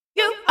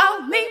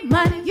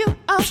money. You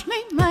owe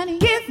me money.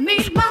 Give me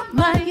my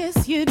money.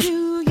 Yes, you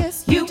do.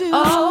 Yes, you do. You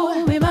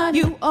owe me money.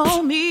 You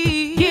owe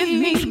me. Give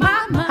me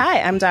my money. Hi,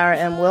 I'm Dara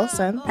M.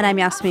 Wilson. And I'm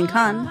Yasmin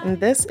Khan. And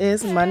this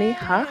is Money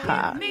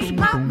Haha. Give me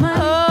my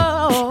money.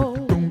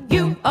 Oh,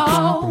 you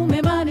owe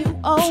me money. You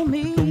owe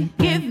me.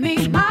 Give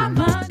me my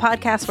money. The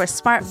podcast where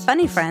smart,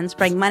 funny friends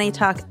bring money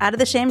talk out of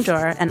the shame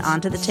drawer and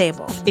onto the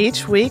table.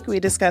 Each week, we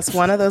discuss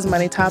one of those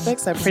money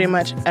topics that pretty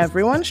much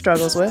everyone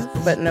struggles with,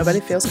 but nobody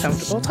feels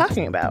comfortable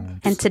talking about.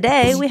 And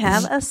today, we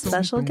have a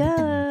special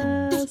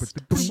guest.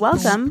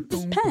 Welcome,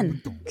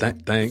 Pen.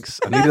 Thanks.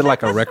 I needed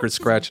like a record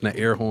scratch and an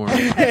air horn.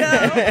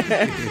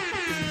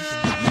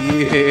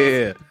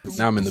 Yeah.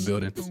 Now I'm in the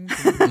building.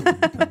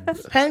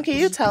 Pen, can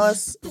you tell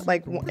us,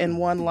 like, in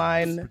one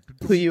line,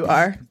 who you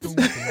are?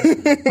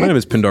 My name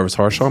is Pendarvis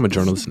Harshaw. I'm a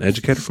journalist and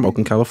educator from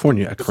Oakland,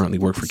 California. I currently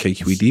work for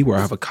KQED, where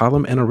I have a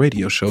column and a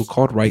radio show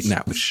called Right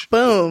Nowish.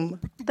 Boom.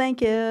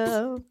 Thank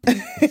you.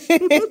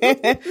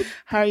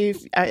 How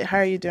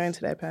are you doing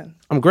today, Pen?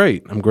 I'm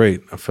great.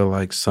 I feel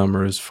like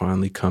summer is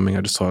finally coming.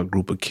 I just saw a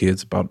group of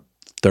kids, about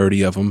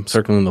 30 of them,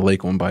 circling the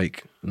lake on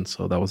bike. And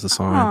so that was a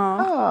sign. Aww.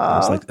 It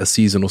was like a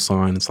seasonal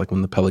sign. It's like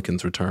when the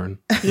pelicans return.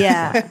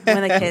 Yeah,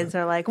 when the kids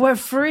are like, we're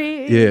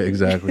free. Yeah,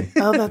 exactly.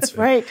 Oh, that's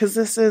right, because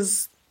this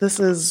is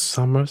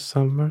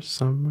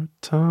summertime.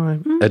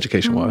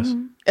 Education-wise.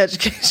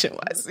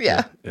 Education-wise,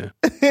 yeah. Yeah.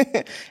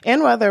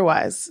 And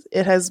weather-wise,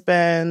 it has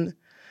been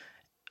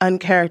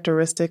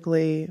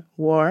uncharacteristically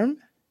warm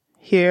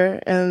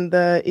here in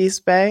the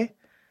East Bay.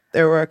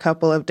 There were a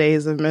couple of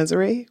days of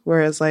misery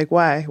where it's like,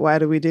 why? Why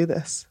do we do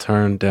this?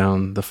 Turn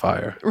down the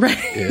fire.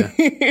 Right. Yeah.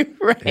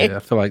 Right. Yeah, I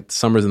feel like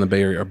summers in the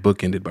Bay Area are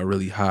bookended by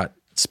really hot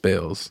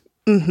spells.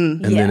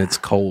 Mm-hmm. And then it's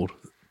cold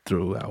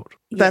throughout.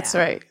 That's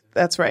right.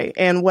 That's right.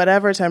 And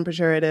whatever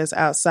temperature it is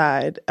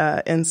outside,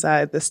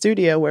 inside the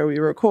studio where we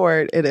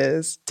record, it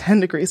is 10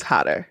 degrees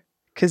hotter.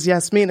 Because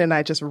Yasmin and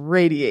I just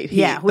radiate heat.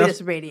 Yeah, we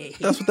just radiate heat.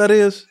 That's what that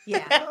is?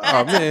 Yeah.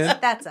 Oh, man.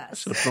 That's I us.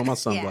 should have thrown my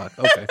sunblock.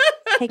 Okay.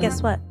 Hey,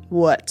 guess what?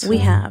 What? We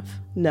have.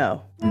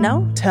 No.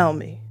 No? Tell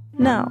me.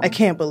 No. I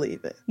can't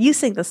believe it. You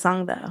sing the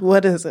song, though.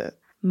 What is it?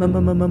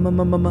 Mailbag.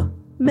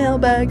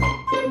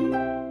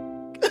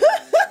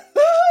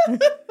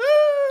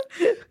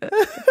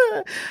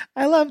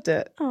 I loved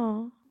it.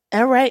 Oh.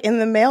 All right, in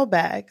the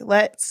mailbag,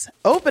 let's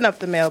open up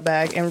the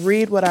mailbag and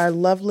read what our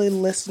lovely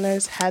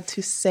listeners had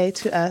to say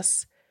to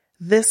us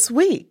this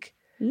week.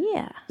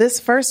 Yeah. This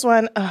first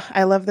one,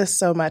 I love this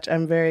so much.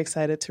 I'm very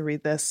excited to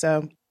read this.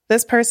 So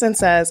this person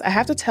says, I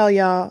have to tell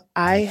y'all,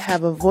 I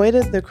have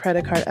avoided the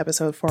credit card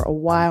episode for a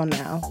while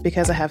now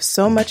because I have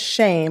so much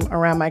shame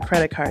around my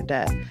credit card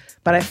debt.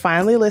 But I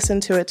finally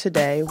listened to it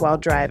today while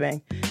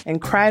driving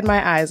and cried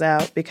my eyes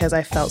out because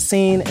I felt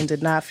seen and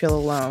did not feel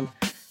alone.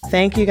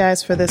 Thank you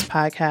guys for this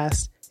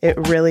podcast.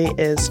 It really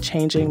is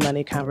changing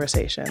money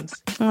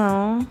conversations.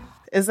 Oh.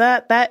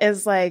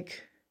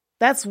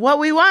 That's what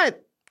we want.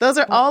 Those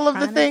are all of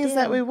the things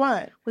that we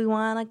want. We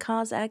want to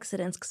cause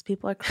accidents because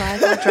people are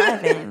crying while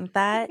driving.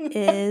 That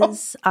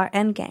is our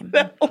end game.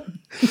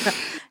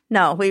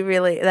 No, we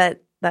really,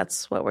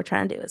 that's what we're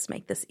trying to do is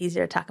make this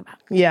easier to talk about.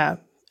 Yeah.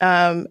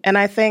 And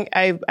I think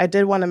I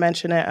did want to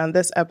mention it on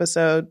this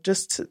episode,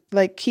 just to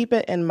like keep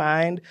it in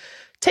mind.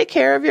 Take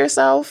care of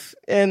yourself.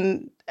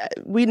 And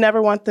we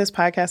never want this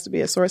podcast to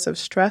be a source of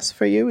stress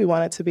for you. We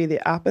want it to be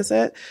the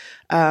opposite.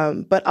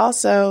 But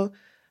also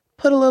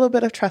put a little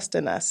bit of trust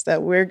in us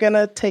that we're going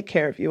to take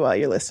care of you while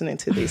you're listening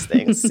to these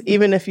things,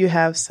 even if you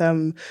have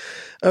some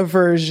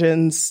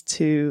aversions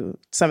to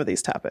some of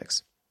these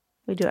topics.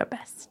 We do our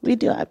best. We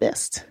do our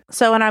best.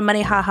 So in our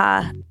Money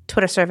Haha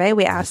Twitter survey,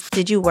 we asked,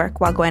 did you work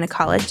while going to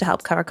college to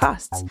help cover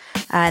costs?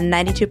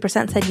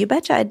 92% said, you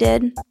betcha I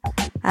did.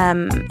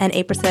 And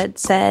 8%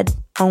 said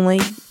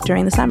only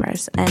during the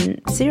summers.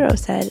 And 0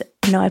 said,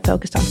 no, I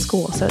focused on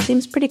school. So it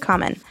seems pretty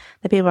common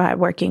that people are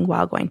working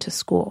while going to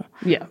school.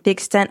 Yeah. The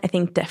extent, I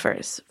think,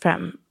 differs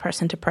from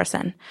person to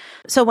person.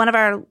 So one of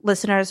our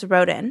listeners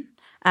wrote in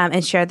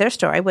and shared their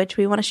story, which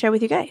we want to share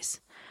with you guys.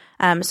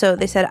 So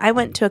they said, I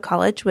went to a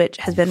college which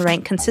has been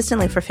ranked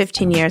consistently for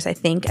 15 years, I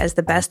think, as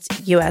the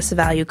best U.S.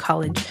 value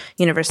college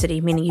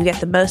university, meaning you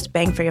get the most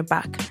bang for your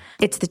buck.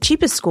 It's the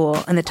cheapest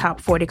school in the top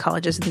 40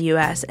 colleges in the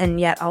U.S., and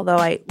yet, although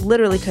I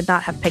literally could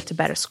not have picked a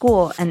better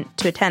school and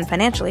to attend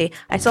financially,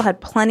 I still had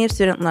plenty of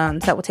student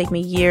loans that will take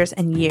me years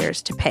and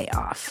years to pay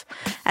off.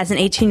 As an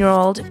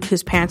 18-year-old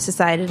whose parents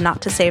decided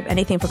not to save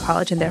anything for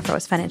college and therefore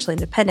was financially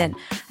independent,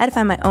 I had to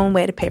find my own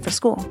way to pay for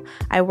school.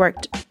 I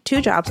worked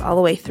 2 jobs all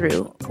the way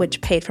through,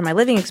 which paid for my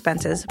living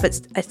expenses,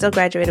 but I still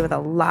graduated with a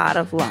lot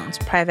of loans,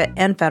 private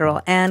and federal,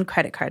 and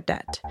credit card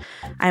debt.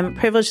 I'm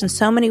privileged in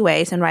so many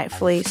ways, and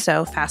rightfully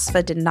so,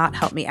 FAFSA did not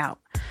help me out.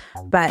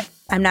 But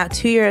I'm now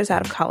 2 years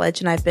out of college,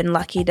 and I've been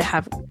lucky to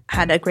have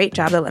had a great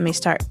job that let me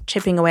start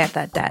chipping away at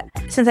that debt.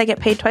 Since I get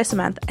paid twice a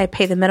month, I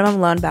pay the minimum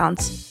loan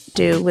balance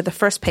due with the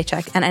first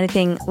paycheck, and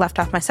anything left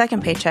off my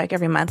second paycheck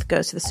every month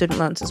goes to the student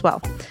loans as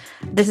well.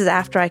 This is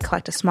after I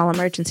collect a small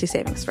emergency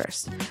savings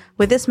first.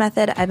 With this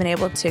method, I've been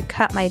able to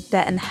cut my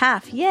debt in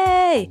half.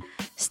 Yay!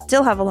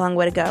 Still have a long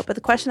way to go, but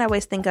the question I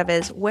always think of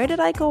is, where did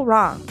I go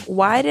wrong?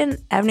 Why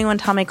didn't anyone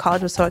tell me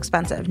college was so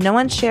expensive? No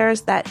one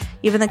shares that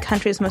even the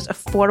country's most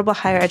affordable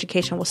higher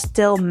education will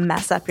still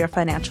mess up your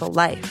financial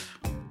life.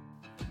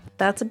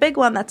 That's a big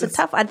one. That's a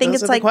tough one. I think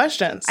those it's are like the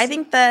questions. I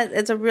think that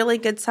it's a really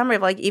good summary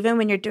of like, even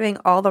when you're doing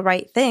all the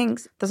right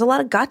things, there's a lot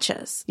of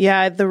gotchas.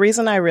 Yeah, the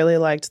reason I really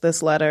liked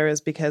this letter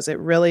is because it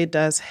really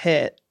does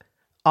hit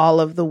all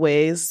of the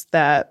ways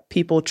that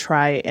people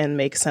try and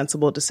make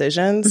sensible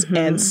decisions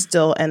and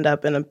still end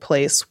up in a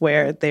place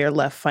where they are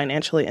left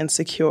financially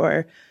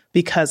insecure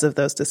because of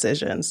those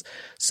decisions.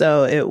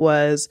 So it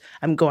was,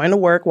 I'm going to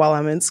work while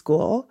I'm in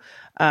school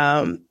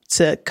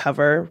to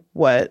cover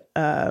what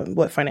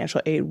financial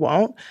aid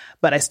won't,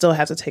 but I still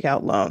have to take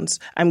out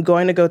loans. I'm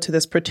going to go to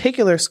this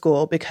particular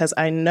school because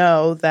I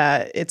know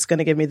that it's going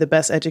to give me the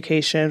best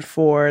education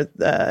for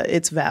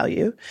its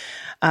value.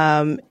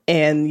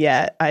 And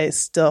yet I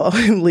still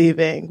am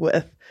leaving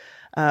with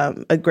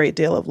a great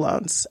deal of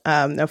loans.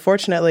 Now,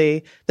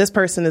 fortunately, this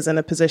person is in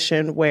a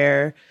position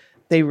where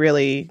they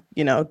really,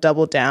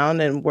 doubled down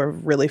and were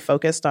really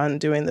focused on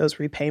doing those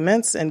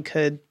repayments and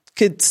could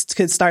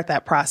start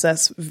that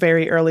process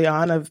very early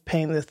on of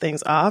paying the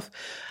things off.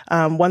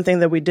 One thing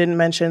that we didn't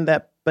mention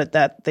but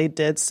that they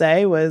did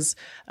say was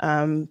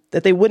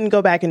that they wouldn't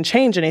go back and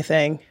change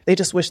anything. They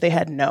just wish they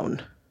had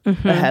known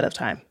ahead of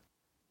time.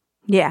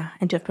 Yeah,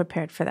 and to have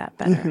prepared for that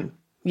better.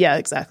 Yeah,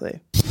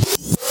 exactly.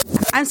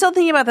 I'm still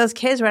thinking about those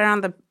kids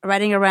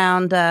riding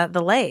around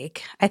the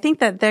lake. I think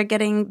that they're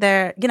getting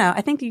their,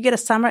 I think you get a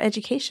summer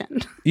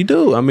education. You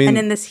do. I mean, and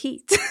in this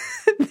heat,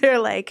 they're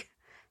like,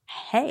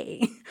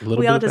 hey,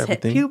 we all just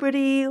hit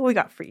puberty. We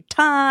got free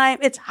time.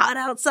 It's hot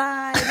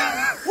outside.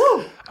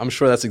 Woo! I'm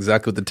sure that's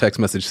exactly what the text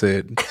message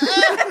said.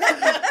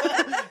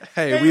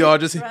 Hey, we all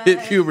just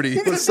hit puberty.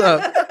 What's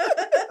up?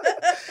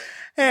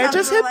 Hey, I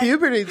just hit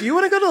puberty. Do you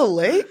want to go to the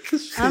lake?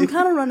 I'm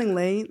kind of running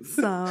late,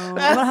 so I'm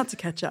going to have to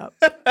catch up.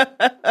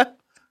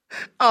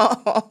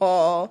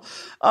 Oh,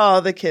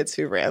 the kids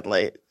who ran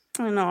late.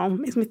 I know.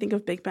 Makes me think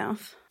of Big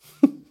Mouth.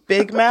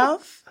 Big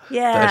Mouth?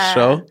 Yeah. That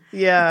show?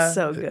 Yeah. It's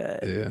so good.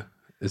 Yeah.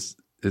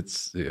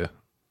 It's yeah.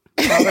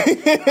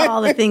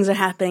 All the things are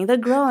happening. They're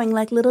growing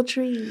like little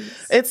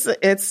trees.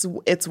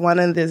 It's one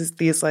of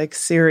these like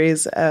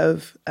series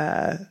of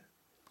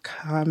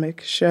comedy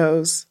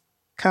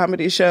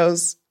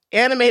shows,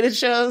 animated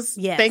shows.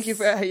 Yes. Thank you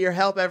for your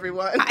help,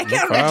 everyone. I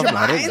can't read your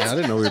I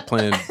didn't know we were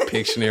playing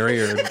Pictionary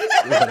or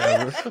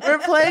whatever. We're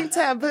playing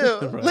Taboo.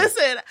 Right.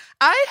 Listen,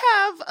 I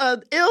have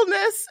an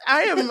illness.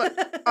 I am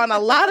on a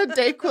lot of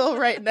Dayquil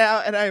right now,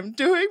 and I am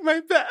doing my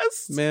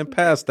best. Man,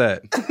 pass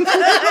that.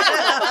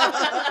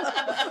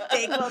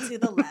 Dayquil to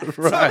the left.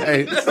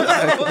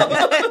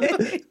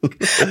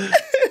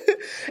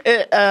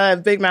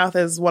 Right. Big Mouth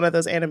is one of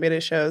those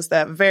animated shows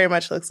that very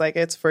much looks like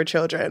it's for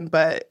children,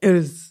 but it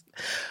is.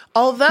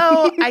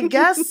 Although I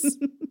guess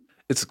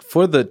it's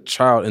for the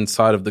child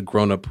inside of the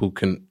grown-up who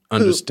can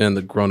understand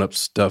the grown-up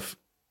stuff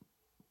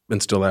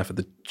and still laugh at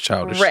the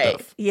childish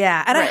stuff.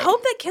 Yeah, and I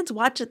hope that kids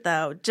watch it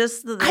though.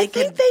 Just so I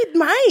think they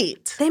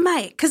might. They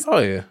might, because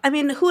I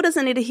mean, who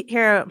doesn't need to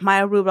hear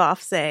Maya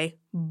Rudolph say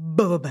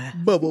 "bubble bath"?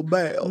 Bubble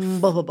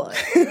bath. Bubble bath.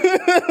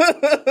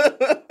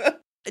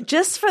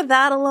 Just for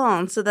that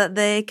alone, so that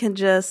they can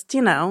just,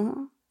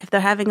 if they're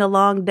having a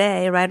long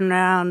day riding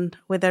around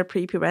with their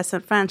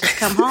prepubescent friends, just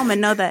come home and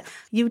know that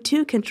you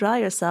too can draw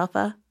yourself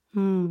a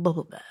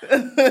bubble bath.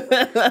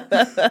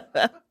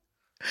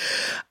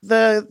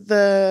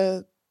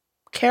 The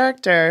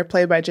character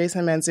played by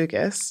Jason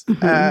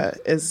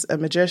Mantzoukas is a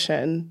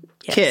magician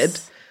kid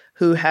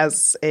who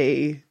has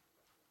a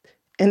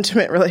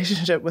intimate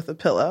relationship with a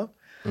pillow.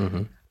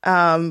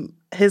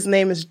 His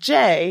name is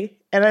Jay,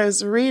 and I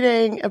was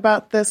reading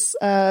about this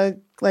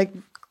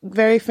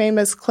very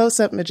famous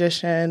close-up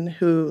magician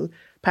who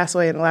passed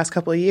away in the last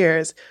couple of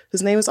years,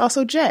 whose name is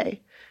also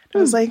Jay. And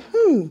I was like,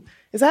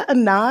 is that a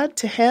nod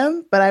to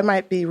him? But I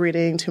might be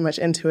reading too much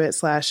into it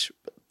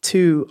 /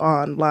 too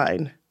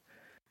online.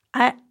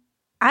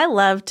 I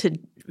love to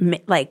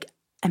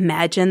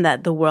imagine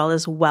that the world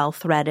is well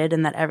threaded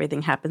and that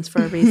everything happens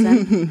for a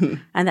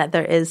reason, and that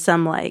there is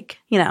some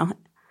that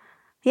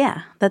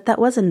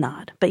was a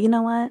nod. But you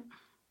know what?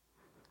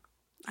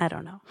 I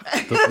don't know.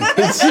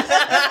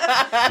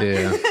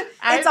 Yeah.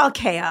 It's all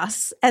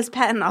chaos, as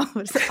Patton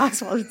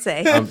Oswalt would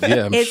say. I'm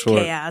it's sure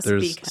chaos.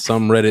 There's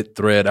some Reddit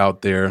thread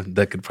out there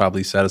that could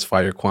probably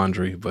satisfy your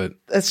quandary, but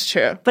that's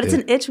true. But it's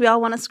an itch we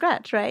all want to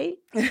scratch, right?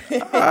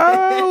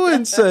 I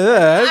wouldn't say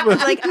that. But.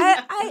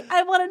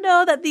 I want to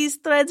know that these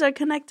threads are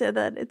connected,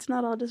 that it's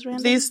not all just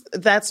random.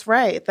 That's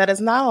right. That is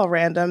not all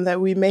random,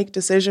 that we make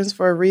decisions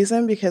for a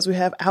reason because we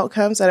have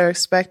outcomes that are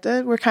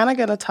expected. We're kind of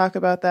going to talk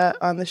about that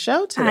on the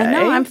show today. I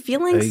know. I'm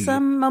feeling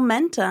some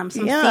momentum,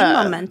 theme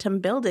momentum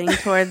building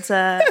towards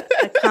a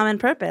common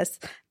purpose.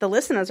 The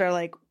listeners are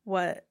like,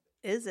 what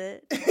is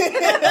it?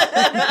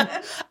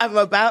 I'm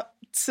about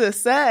to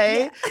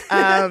say.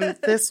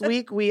 This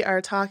week we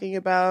are talking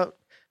about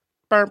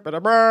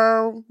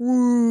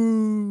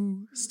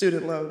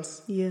student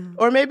loans. Yeah.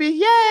 Or maybe,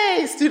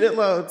 yay, student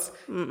loans.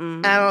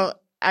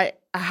 I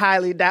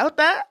highly doubt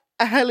that.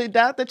 I highly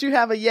doubt that you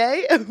have a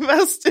yay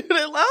about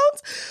student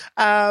loans.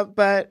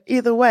 But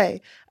either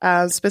way,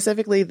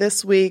 specifically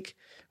this week,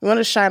 we want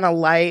to shine a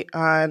light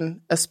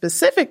on a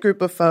specific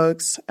group of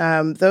folks.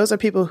 Those are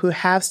people who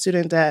have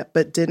student debt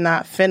but did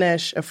not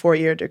finish a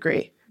 4-year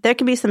degree. There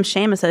can be some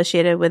shame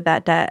associated with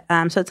that debt.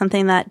 So it's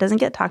something that doesn't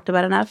get talked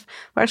about enough.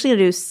 We're actually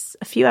going to do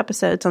a few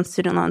episodes on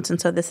student loans.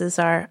 And so this is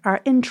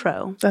our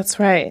intro. That's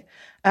right.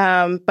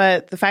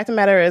 But the fact of the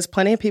matter is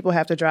plenty of people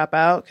have to drop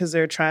out because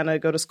they're trying to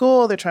go to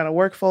school. They're trying to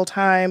work full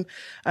time.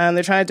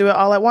 They're trying to do it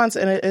all at once.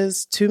 And it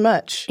is too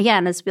much. Yeah.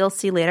 And as we'll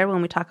see later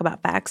when we talk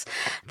about facts,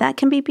 that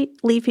can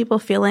leave people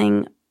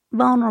feeling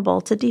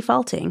vulnerable to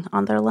defaulting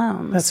on their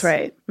loans. That's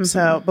right. Mm-hmm.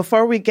 So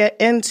before we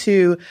get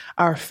into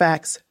our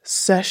facts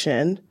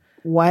session,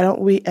 why don't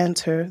we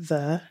enter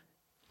the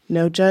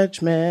no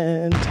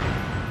judgment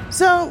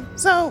zone.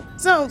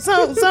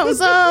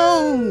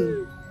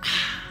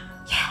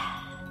 Yeah.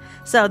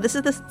 So this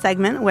is the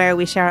segment where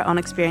we share our own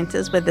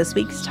experiences with this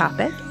week's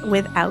topic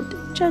without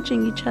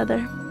judging each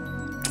other.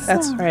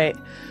 That's right.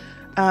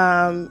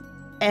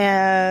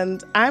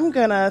 And I'm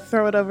going to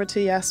throw it over to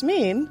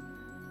Yasmin.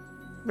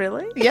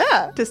 Really?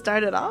 Yeah. To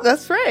start it off?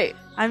 That's right.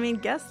 I mean,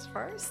 guess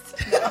first.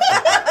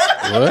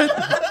 What?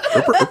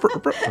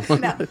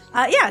 No.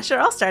 Yeah, sure.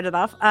 I'll start it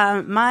off.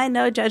 My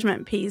no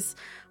judgment piece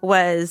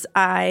was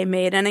I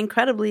made an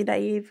incredibly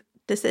naive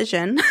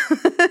decision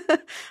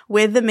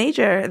with the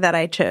major that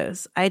I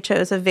chose. I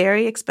chose a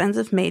very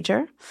expensive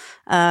major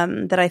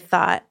that I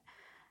thought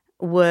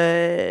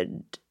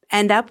would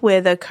end up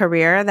with a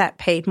career that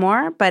paid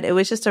more, but it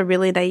was just a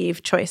really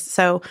naive choice.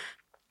 So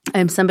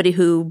I'm somebody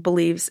who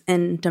believes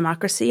in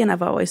democracy, and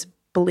I've always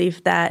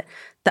believed that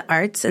the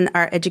arts and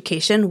art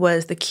education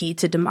was the key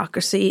to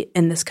democracy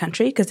in this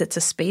country because it's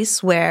a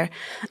space where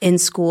in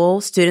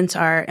school students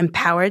are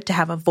empowered to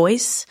have a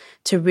voice,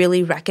 to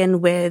really reckon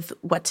with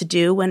what to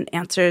do when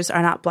answers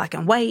are not black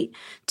and white,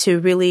 to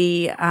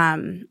really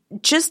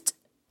just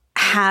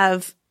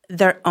have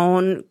their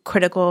own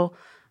critical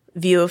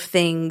view of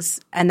things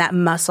and that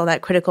muscle,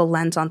 that critical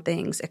lens on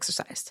things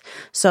exercised.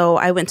 So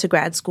I went to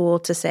grad school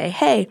to say,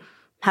 hey,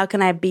 how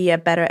can I be a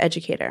better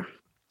educator?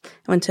 I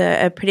went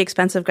to a pretty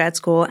expensive grad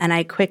school, and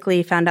I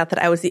quickly found out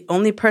that I was the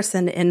only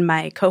person in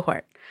my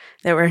cohort.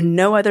 There were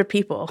no other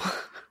people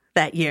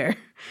that year.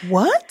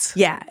 What?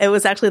 Yeah, it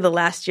was actually the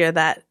last year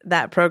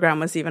that program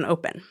was even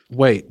open.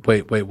 Wait.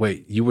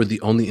 You were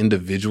the only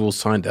individual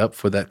signed up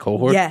for that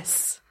cohort?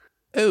 Yes.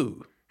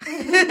 Oh.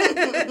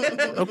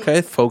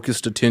 Okay,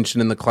 focused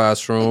attention in the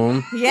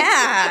classroom.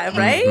 Yeah,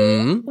 right?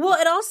 Mm-hmm. Well,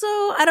 it also,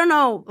 I don't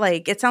know,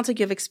 like, it sounds like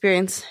you have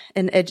experience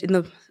in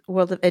the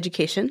world of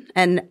education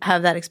and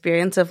have that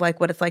experience of, like,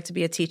 what it's like to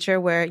be a teacher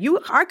where you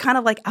are kind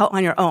of, like, out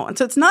on your own.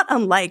 So it's not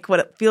unlike what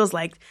it feels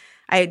like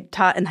I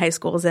taught in high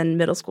schools and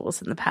middle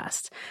schools in the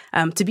past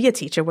to be a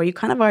teacher where you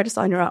kind of are just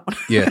on your own.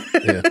 Yeah.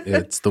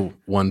 It's the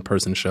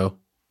one-person show.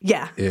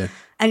 Yeah.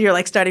 And you're,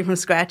 like, starting from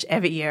scratch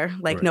every year.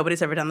 Like, right.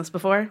 Nobody's ever done this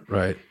before.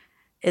 Right.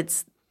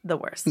 It's the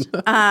worst.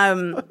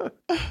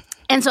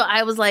 And so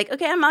I was like,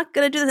 okay, I'm not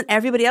going to do this. And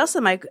everybody else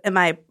in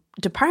my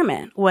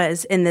department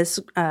was in this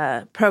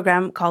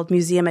program called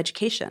museum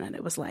education. And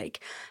it was like,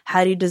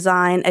 how do you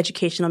design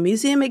educational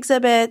museum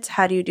exhibits?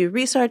 How do you do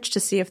research to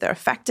see if they're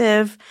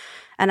effective?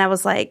 And I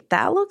was like,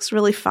 that looks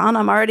really fun.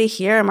 I'm already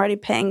here. I'm already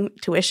paying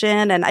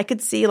tuition. And I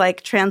could see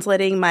like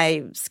translating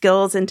my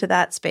skills into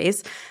that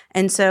space.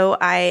 And so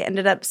I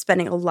ended up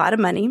spending a lot of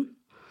money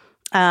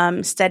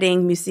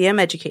studying museum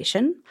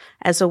education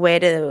as a way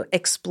to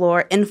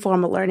explore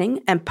informal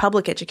learning and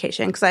public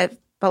education. Because I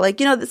felt like,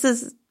 this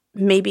is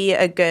maybe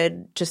a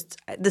good,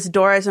 this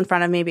door is in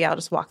front of me, maybe I'll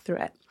just walk through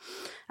it.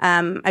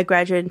 I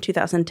graduated in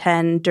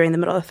 2010 during the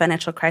middle of the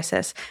financial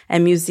crisis,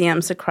 and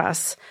museums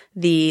across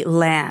the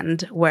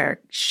land were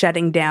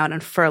shutting down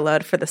and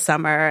furloughed for the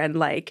summer. And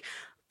like,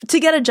 to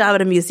get a job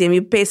at a museum,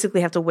 you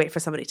basically have to wait for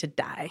somebody to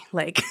die.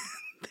 Like,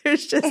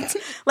 there's just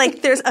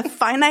there's a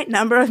finite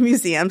number of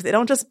museums. They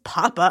don't just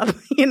pop up,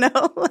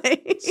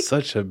 like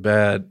such a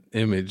bad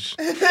image.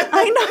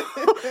 I know.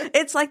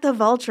 It's like the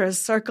vultures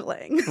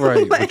circling.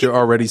 Right. But you're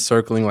already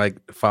circling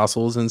like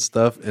fossils and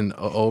stuff, and an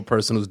old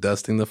person who's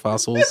dusting the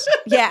fossils.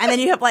 Yeah. And then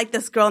you have like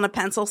this girl in a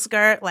pencil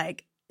skirt,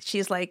 like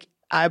she's like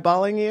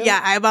eyeballing you.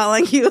 Yeah,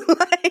 eyeballing you.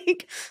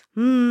 Like,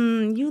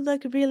 you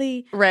look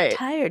really right.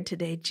 tired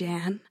today,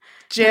 Jan.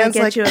 Jan's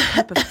get like, you a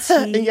cup of tea.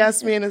 And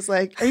Yasmin is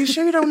like, are you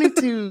sure you don't need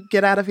to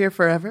get out of here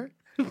forever?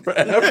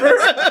 Forever?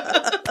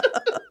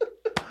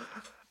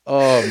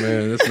 Oh,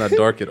 man, that's not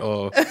dark at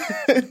all.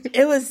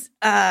 It was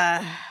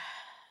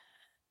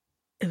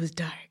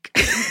dark.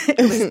 It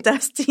was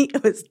dusty.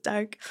 It was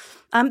dark.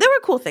 There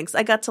were cool things.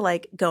 I got to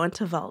like go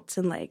into vaults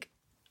and like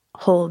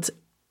hold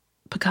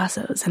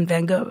Picassos and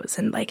Van Goghs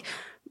and like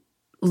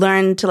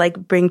learn to like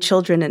bring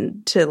children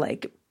into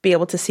like be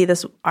able to see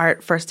this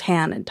art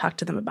firsthand and talk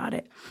to them about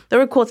it. There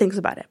were cool things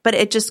about it, but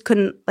it just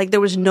couldn't, like,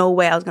 there was no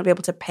way I was going to be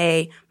able to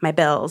pay my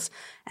bills.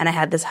 And I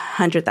had this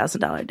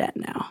 $100,000 debt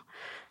now.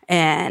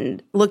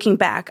 And looking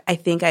back, I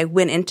think I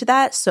went into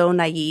that so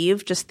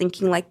naive, just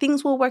thinking like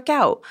things will work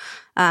out.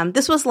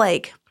 This was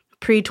like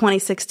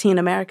pre-2016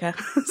 America.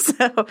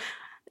 So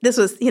this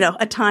was, you know,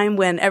 a time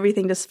when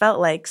everything just felt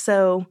like,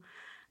 so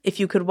if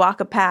you could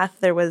walk a path,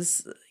 there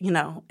was, you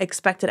know,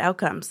 expected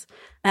outcomes.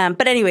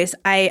 But anyways,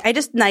 I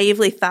just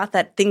naively thought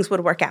that things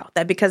would work out,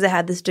 that because I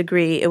had this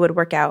degree, it would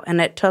work out. And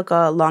it took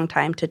a long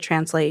time to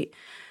translate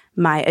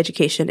my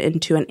education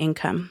into an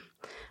income.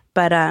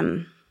 But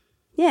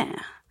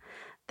yeah,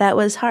 that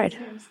was hard.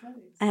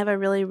 I have a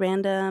really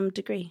random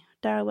degree.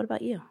 Dara, what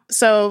about you?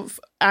 So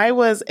I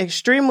was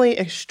extremely,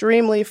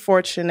 extremely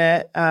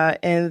fortunate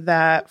in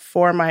that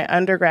for my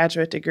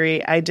undergraduate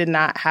degree, I did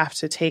not have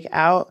to take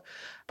out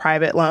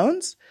private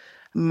loans.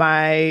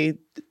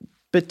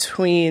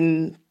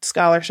 Between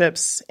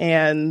scholarships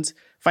and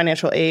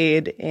financial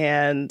aid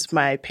and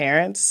my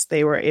parents,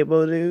 they were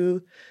able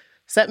to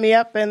set me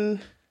up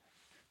in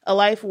a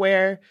life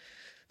where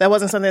that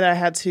wasn't something that I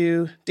had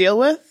to deal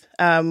with,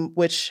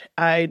 which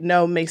I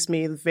know makes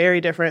me very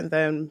different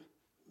than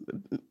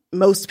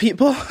most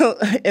people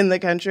in the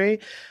country.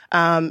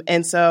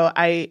 And so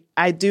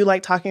I do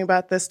like talking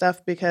about this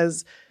stuff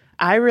because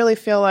I really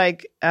feel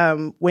like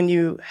when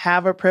you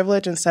have a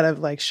privilege, instead of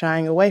like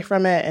shying away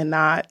from it and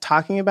not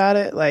talking about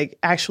it, like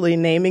actually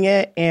naming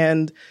it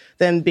and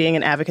then being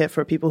an advocate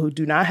for people who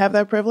do not have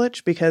that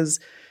privilege,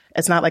 because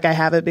it's not like I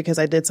have it because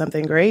I did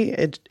something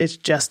great. It's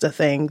just a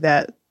thing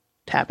that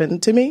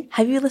happened to me.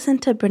 Have you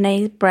listened to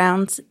Brene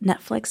Brown's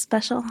Netflix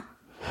special?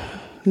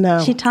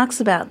 No. She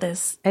talks about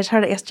this. I just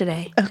heard it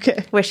yesterday.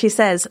 Okay. Where she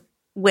says,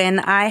 when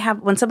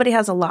somebody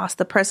has a loss,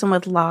 the person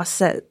with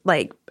loss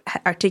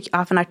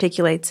often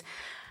articulates,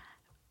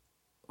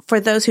 for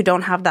those who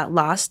don't have that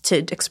loss, to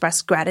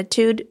express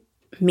gratitude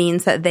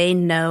means that they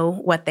know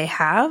what they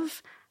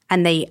have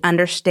and they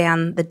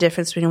understand the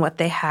difference between what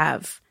they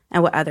have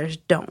and what others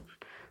don't.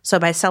 So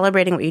by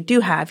celebrating what you do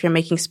have, you're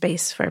making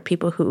space for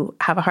people who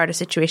have a harder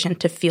situation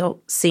to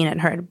feel seen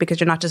and heard, because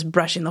you're not just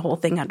brushing the whole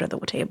thing under the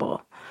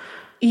table.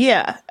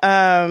 Yeah.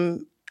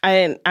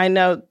 I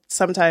know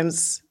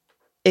sometimes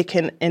it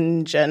can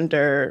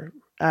engender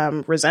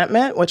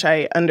resentment, which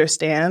I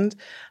understand.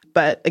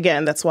 But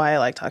again, that's why I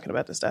like talking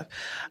about this stuff.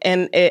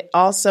 And it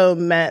also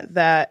meant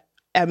that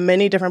at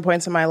many different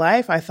points in my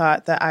life, I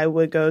thought that I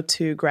would go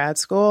to grad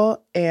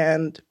school.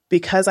 And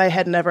because I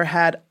had never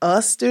had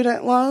a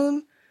student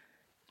loan,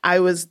 I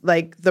was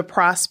like, the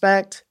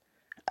prospect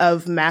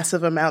of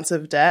massive amounts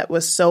of debt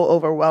was so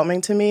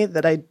overwhelming to me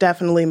that I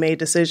definitely made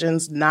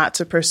decisions not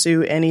to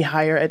pursue any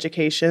higher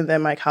education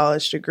than my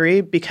college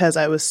degree, because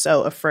I was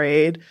so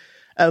afraid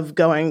of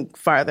going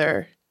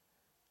farther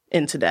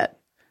into debt.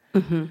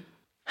 Mm-hmm.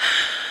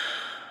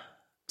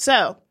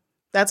 So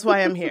that's why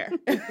I'm here.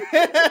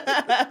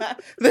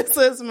 This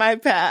is my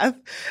path.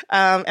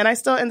 And I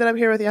still ended up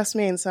here with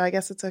Yasmin, so I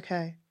guess it's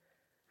okay.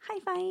 High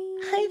five.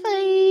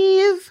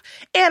 High five.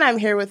 And I'm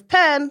here with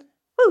Penn.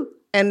 Woo.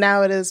 And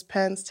now it is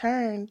Penn's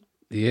turn.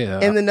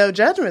 Yeah. In the no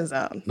judgment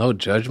zone. No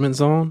judgment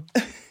zone?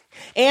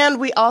 And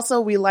we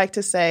like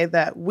to say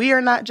that we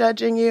are not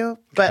judging you,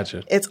 but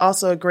Gotcha. It's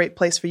also a great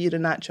place for you to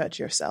not judge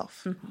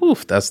yourself. Mm-hmm.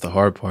 Oof, that's the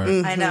hard part.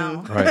 Mm-hmm. I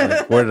know. Right.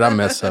 Like, where did I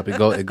mess up?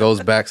 It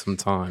goes back some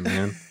time,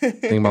 man.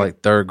 Think about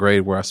like third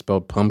grade where I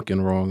spelled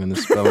pumpkin wrong in the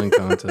spelling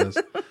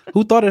contest.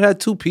 Who thought it had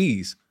two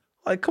P's?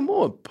 Like, come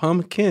on,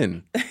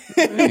 pumpkin.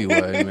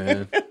 Anyway,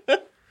 man.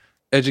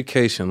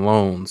 Education,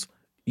 loans.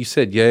 You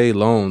said yay,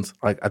 loans.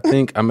 Like, I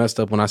think I messed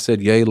up when I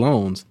said yay,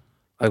 loans.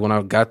 Like, when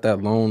I got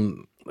that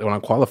loan, when I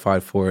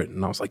qualified for it,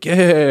 and I was like,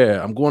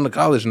 yeah, I'm going to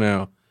college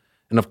now.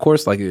 And of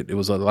course, like, it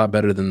was a lot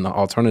better than the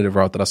alternative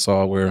route that I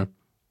saw, where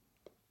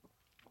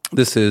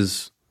this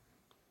is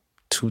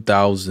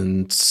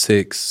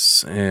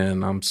 2006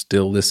 and I'm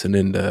still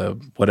listening to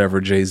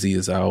whatever Jay-Z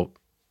is out.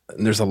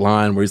 And there's a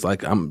line where he's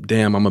like, I'm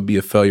going to be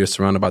a failure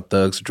surrounded by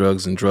thugs,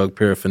 drugs, and drug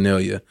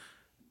paraphernalia.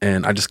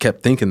 And I just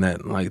kept thinking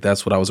that, like,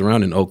 that's what I was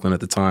around in Oakland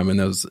at the time. And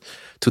that was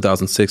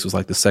 2006 was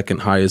like the second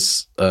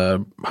highest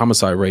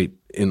homicide rate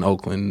in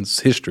Oakland's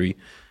history,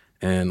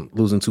 and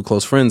losing two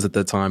close friends at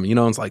that time. You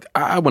know, it's like,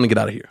 I want to get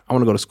out of here. I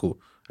want to go to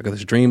school. I got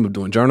this dream of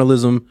doing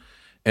journalism.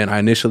 And I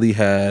initially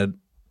had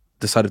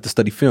decided to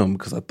study film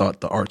because I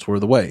thought the arts were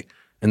the way.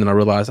 And then I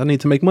realized I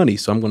need to make money.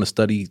 So I'm going to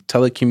study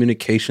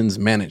telecommunications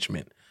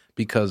management,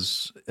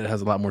 because it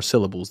has a lot more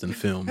syllables than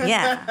film.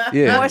 Yeah.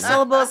 More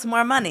syllables,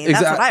 more money.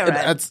 That's what I read.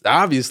 That's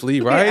obviously,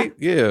 right?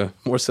 Yeah.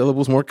 More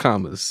syllables, more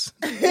commas.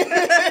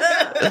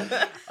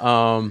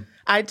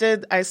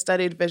 I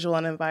studied visual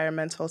and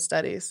environmental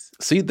studies.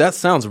 See, that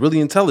sounds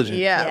really intelligent.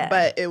 Yeah,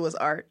 but it was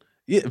art.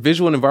 Yeah,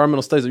 visual and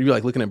environmental studies. Are you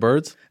like looking at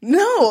birds?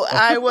 No,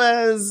 I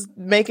was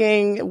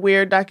making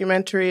weird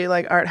documentary,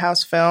 like art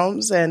house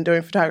films, and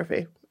doing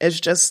photography. It's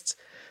just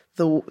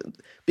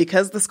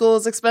because the school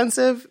is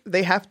expensive,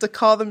 they have to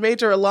call the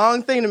major a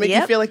long thing to make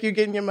you feel like you're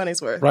getting your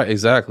money's worth. Right,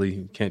 exactly.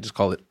 You can't just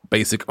call it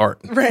basic art.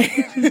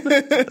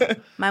 Right.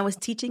 Mine was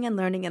teaching and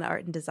learning in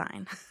art and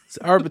design.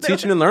 Art, but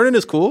teaching and learning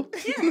is cool.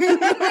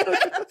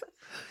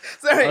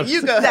 Sorry,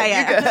 you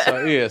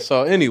go.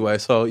 So anyway,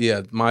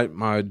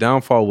 my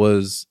downfall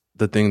was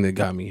the thing that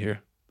got me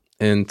here.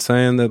 And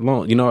saying that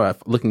loan,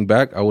 looking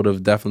back, I would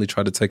have definitely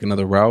tried to take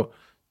another route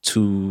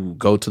to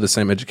go to the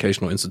same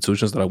educational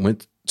institutions that I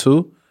went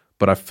to.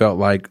 But I felt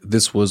like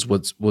this was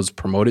what was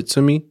promoted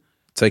to me,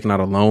 taking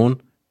out a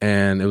loan.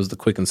 And it was the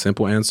quick and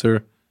simple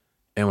answer.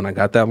 And when I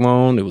got that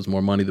loan, it was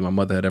more money than my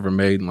mother had ever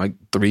made in like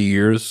 3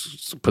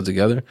 years put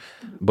together.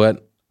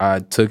 But I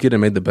took it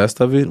and made the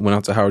best of it. Went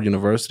out to Howard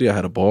University. I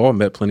had a ball,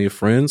 met plenty of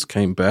friends,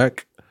 came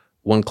back,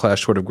 one class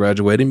short of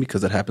graduating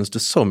because that happens to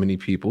so many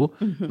people.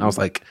 Mm-hmm. And I was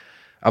like,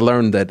 I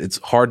learned that it's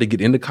hard to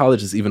get into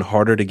college. It's even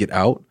harder to get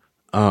out.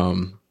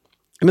 And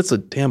it's a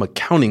damn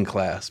accounting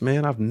class,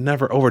 man. I've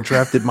never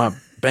overdrafted my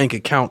bank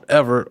account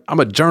ever. I'm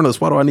a journalist.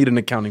 Why do I need an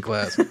accounting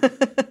class?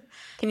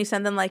 Can you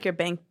send them like your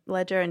bank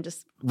ledger and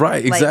just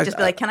exactly. Just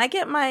be like, can I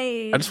get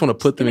my? I just want to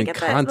put them in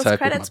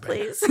contact credits, with my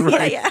bank. please.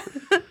 Right. Yeah.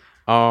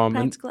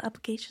 Practical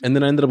application. And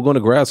then I ended up going to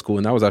grad school,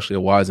 and that was actually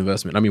a wise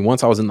investment. I mean,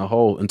 once I was in the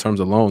hole in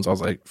terms of loans, I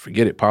was like,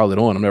 forget it, pile it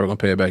on. I'm never going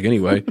to pay it back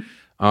anyway.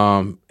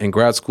 And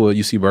grad school at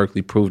UC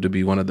Berkeley proved to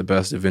be one of the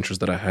best adventures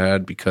that I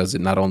had because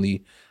it not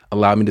only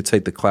allowed me to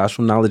take the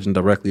classroom knowledge and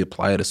directly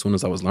apply it as soon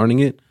as I was learning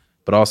it,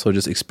 but also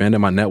just expanded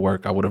my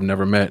network. I would have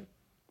never met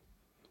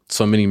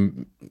so many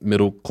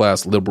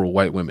middle-class liberal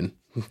white women.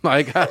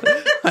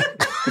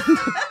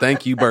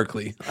 Thank you,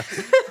 Berkeley.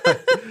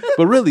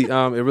 But really, it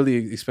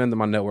really expanded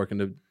my network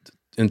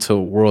into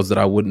worlds that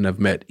I wouldn't have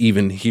met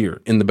even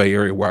here in the Bay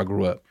Area where I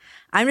grew up.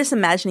 I'm just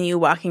imagining you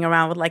walking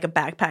around with like a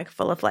backpack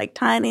full of like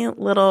tiny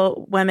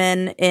little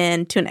women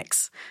in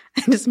tunics.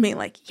 And just being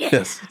like,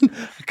 yes. I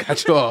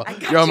got you all.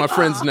 You're all my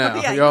friends now.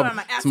 Yeah, you're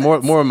my it's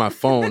more on my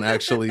phone,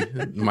 actually,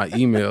 my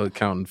email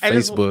account and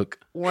Facebook.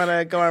 I want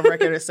to go on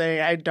record as saying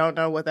I don't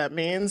know what that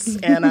means,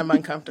 and I'm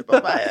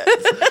uncomfortable by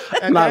it.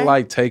 Okay? Not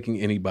like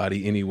taking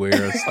anybody anywhere.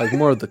 It's like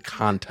more of the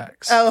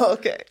contacts. Oh,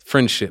 okay.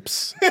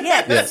 Friendships.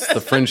 Yes, the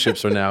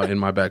friendships are now in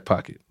my back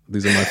pocket.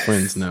 These are my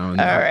friends now,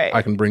 and all right.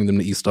 I can bring them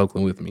to East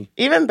Oakland with me.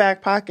 Even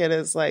back pocket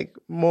is like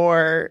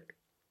more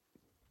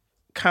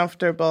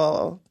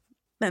comfortable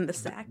than the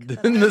sack.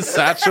 Than the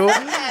satchel?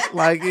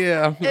 Like,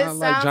 yeah. I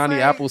like Johnny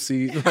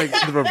Appleseed, like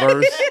the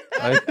reverse.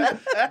 Like,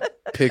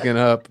 picking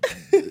up.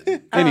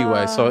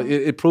 Anyway, so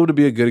it proved to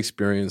be a good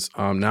experience.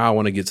 Now I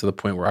want to get to the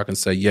point where I can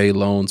say, yay,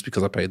 loans,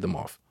 because I paid them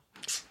off.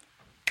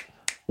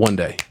 One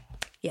day.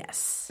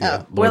 Yes.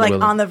 Yeah, we're like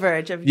willing. On the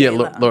verge of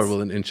Lord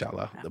willing,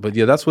 inshallah. Okay. But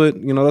yeah, that's what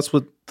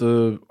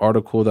the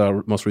article that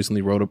I most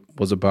recently wrote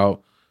was about.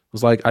 It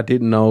was like I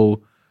didn't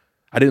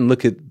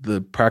look at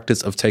the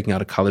practice of taking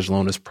out a college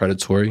loan as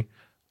predatory.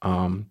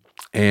 And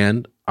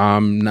I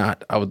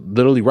was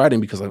literally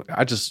writing because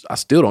I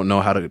still don't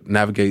know how to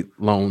navigate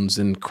loans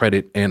and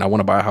credit. And I want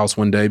to buy a house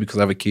one day because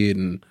I have a kid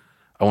and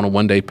I want to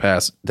one day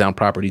pass down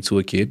property to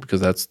a kid because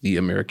that's the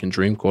American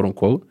dream, quote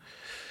unquote.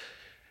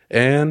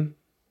 And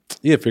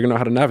yeah, figuring out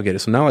how to navigate it.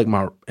 So now like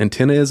my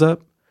antenna is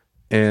up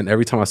and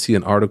every time I see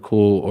an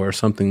article or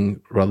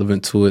something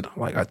relevant to it,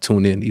 like I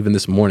tune in. Even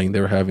this morning, they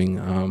were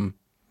having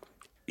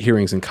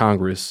hearings in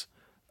Congress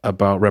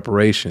about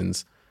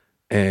reparations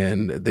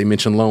and they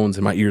mentioned loans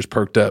and my ears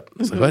perked up. I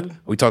was like, what? Are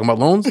we talking about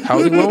loans?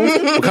 Housing loans?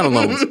 What kind of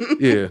loans?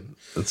 Yeah.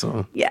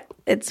 So, yeah,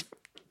 it's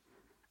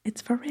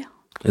for real.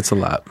 It's a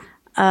lot.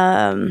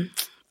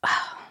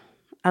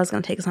 I was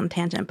going to take us on a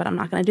tangent, but I'm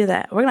not going to do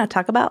that. We're going to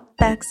talk about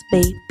facts,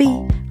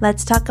 baby.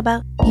 Let's talk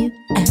about you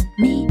and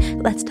me.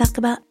 Let's talk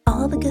about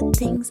all the good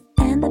things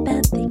and the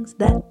bad things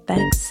that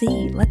facts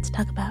see. Let's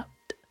talk about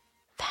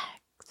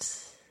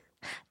facts.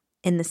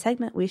 In this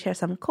segment, we share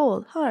some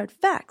cold, hard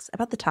facts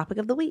about the topic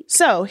of the week.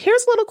 So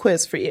here's a little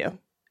quiz for you.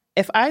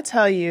 If I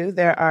tell you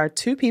there are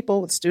two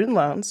people with student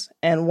loans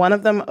and one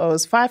of them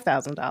owes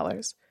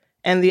 $5,000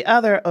 and the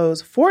other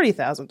owes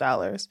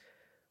 $40,000,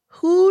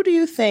 who do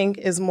you think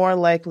is more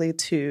likely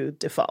to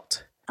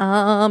default?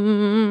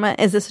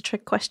 Is this a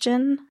trick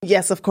question?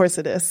 Yes, of course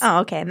it is. Oh,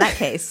 okay. In that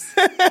case,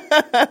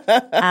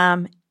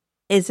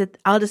 is it?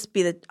 I'll just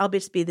be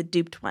the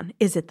duped one.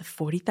 Is it the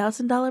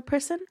 $40,000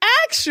 person?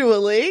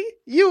 Actually,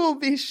 you will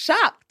be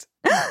shocked.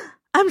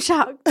 I'm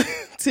shocked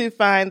to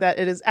find that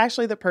it is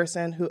actually the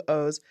person who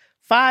owes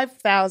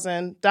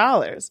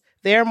 $5,000.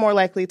 They're more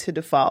likely to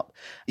default.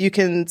 You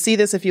can see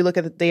this if you look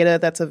at the data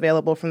that's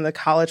available from the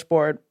College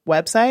Board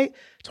website.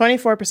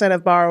 24%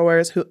 of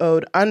borrowers who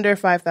owed under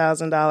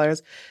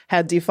 $5,000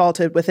 had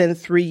defaulted within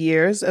 3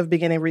 years of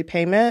beginning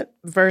repayment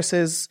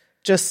versus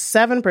just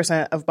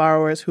 7% of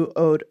borrowers who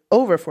owed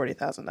over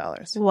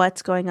 $40,000.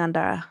 What's going on,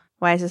 Dara?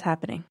 Why is this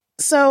happening?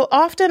 So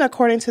often,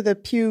 according to the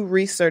Pew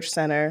Research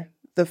Center,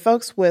 the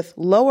folks with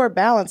lower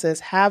balances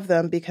have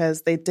them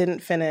because they didn't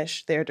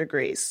finish their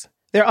degrees.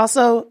 They're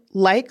also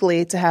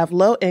likely to have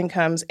low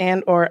incomes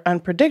and or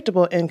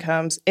unpredictable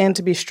incomes and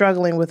to be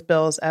struggling with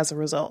bills as a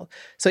result.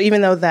 So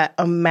even though that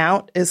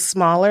amount is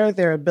smaller,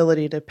 their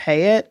ability to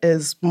pay it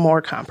is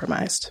more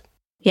compromised.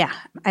 Yeah,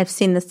 I've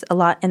seen this a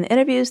lot in the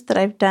interviews that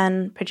I've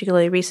done,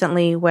 particularly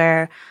recently,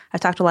 where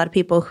I've talked to a lot of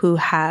people who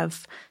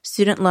have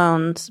student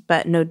loans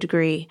but no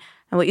degree.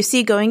 And what you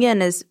see going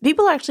in is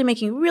people are actually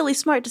making really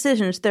smart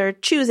decisions. They're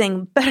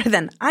choosing better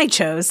than I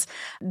chose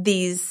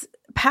these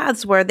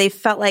paths where they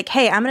felt like,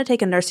 hey, I'm going to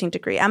take a nursing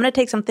degree. I'm going to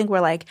take something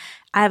where like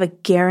I have a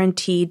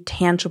guaranteed,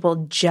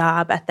 tangible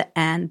job at the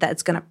end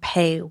that's going to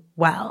pay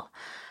well.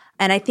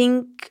 And I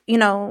think, you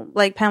know,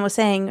 like Pam was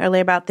saying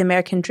earlier about the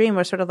American dream,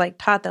 we're sort of like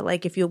taught that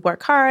like if you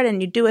work hard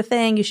and you do a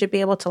thing, you should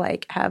be able to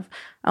like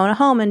own a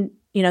home. And,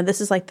 you know, this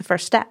is like the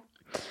first step.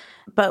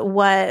 But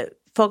what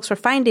folks were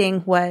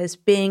finding was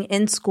being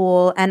in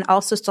school and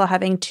also still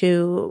having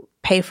to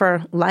pay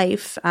for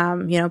life,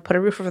 you know, put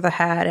a roof over their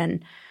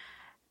head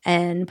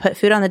and put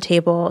food on the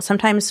table,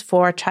 sometimes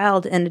for a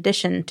child in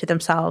addition to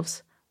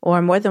themselves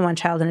or more than one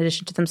child in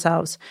addition to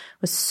themselves,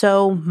 was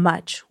so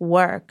much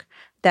work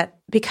that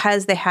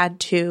because they had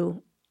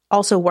to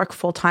also work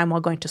full-time while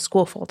going to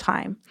school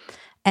full-time.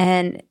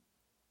 And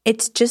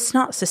it's just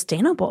not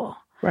sustainable.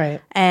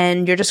 Right.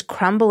 And you're just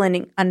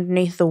crumbling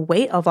underneath the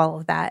weight of all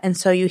of that. And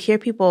so you hear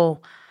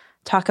people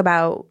talk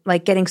about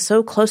like getting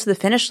so close to the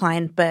finish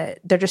line, but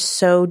they're just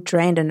so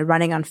drained and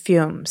running on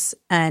fumes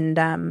and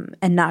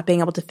not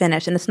being able to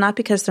finish. And it's not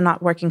because they're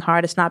not working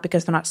hard. It's not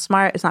because they're not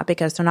smart. It's not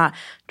because they're not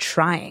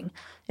trying.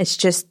 It's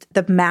just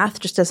the math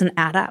just doesn't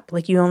add up.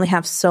 Like you only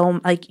have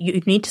you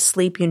need to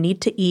sleep, you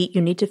need to eat,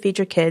 you need to feed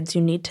your kids,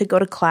 you need to go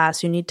to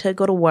class, you need to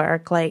go to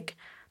work. Like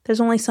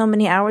there's only so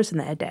many hours in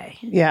a day.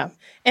 Yeah.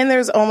 And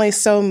there's only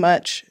so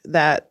much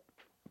that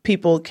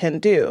people can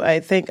do. I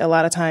think a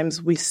lot of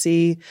times we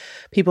see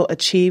people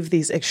achieve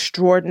these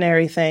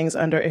extraordinary things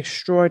under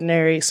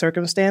extraordinary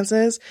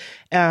circumstances.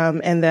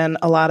 And then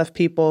a lot of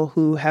people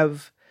who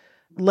have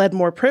led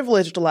more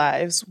privileged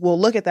lives will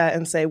look at that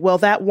and say, well,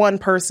 that one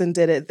person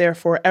did it,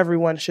 therefore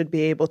everyone should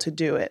be able to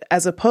do it.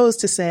 As opposed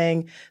to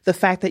saying the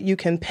fact that you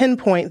can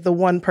pinpoint the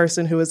one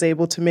person who is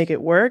able to make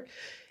it work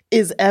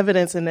is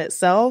evidence in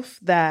itself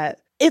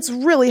that it's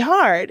really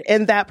hard.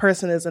 And that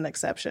person is an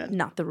exception.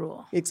 Not the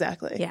rule.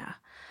 Exactly. Yeah.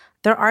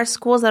 There are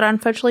schools that are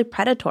unfortunately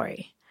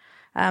predatory.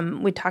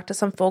 We talked to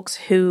some folks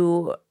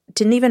who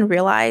didn't even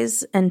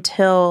realize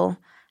until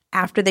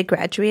after they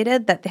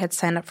graduated that they had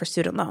signed up for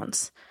student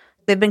loans.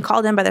 They've been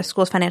called in by their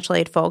school's financial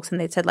aid folks,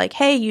 and they said like,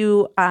 hey,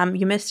 you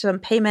missed some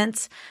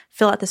payments.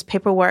 Fill out this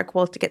paperwork.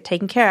 We'll get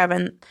taken care of.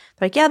 And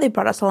they're like, yeah, they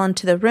brought us all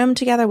into the room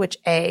together, which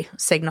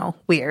signal,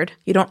 weird.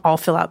 You don't all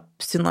fill out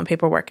student loan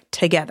paperwork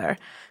together.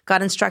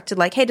 Got instructed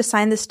like, hey, to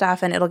sign this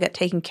stuff and it'll get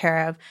taken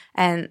care of.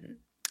 And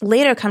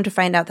later come to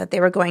find out that they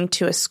were going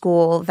to a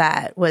school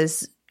that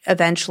was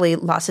eventually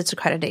lost its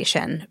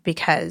accreditation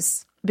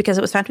because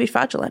it was found to be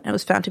fraudulent. It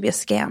was found to be a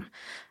scam.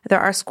 There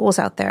are schools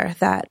out there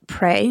that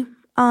prey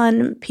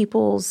on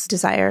people's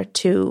desire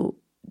to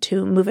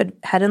move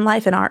ahead in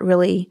life and aren't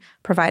really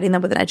providing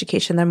them with an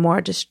education. They're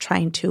more just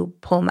trying to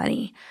pull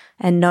money.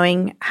 And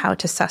knowing how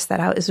to suss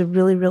that out is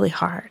really, really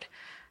hard.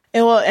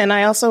 And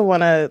I also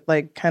want to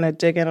like kind of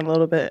dig in a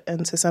little bit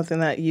into something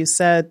that you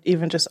said,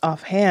 even just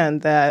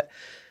offhand, that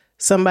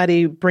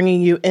somebody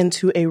bringing you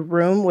into a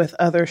room with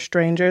other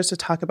strangers to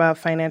talk about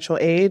financial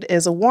aid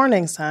is a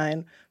warning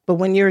sign. But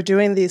when you're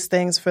doing these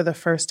things for the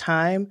first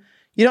time,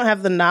 you don't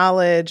have the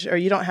knowledge or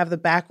you don't have the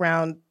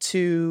background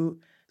to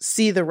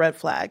see the red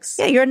flags.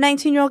 Yeah, you're a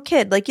 19-year-old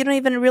kid. Like you don't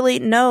even really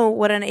know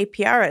what an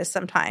APR is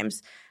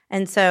sometimes.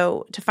 And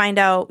so to find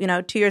out,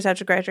 2 years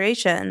after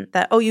graduation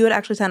that, you had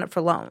actually signed up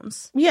for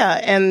loans.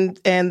 Yeah,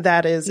 and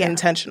that is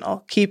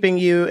intentional. Keeping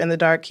you in the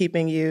dark,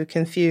 keeping you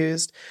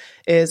confused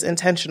is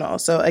intentional.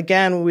 So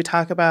again, when we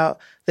talk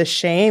about the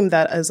shame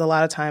that is a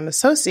lot of time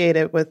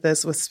associated with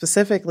this, with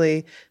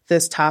specifically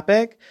this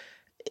topic,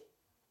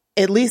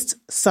 at least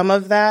some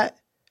of that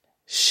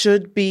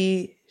should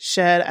be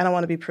shed. I don't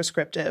want to be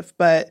prescriptive,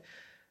 but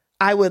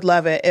I would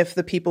love it if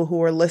the people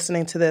who are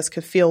listening to this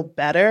could feel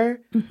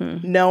better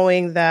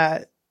knowing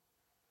that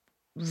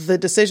the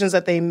decisions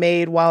that they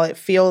made, while it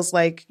feels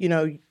like,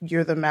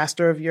 you're the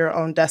master of your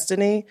own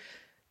destiny,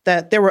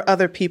 that there were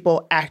other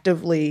people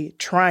actively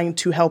trying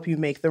to help you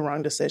make the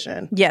wrong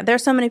decision. Yeah, there are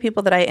so many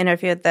people that I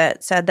interviewed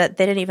that said that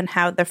they didn't even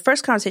have their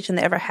first conversation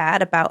they ever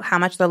had about how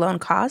much their loan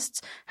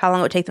costs, how long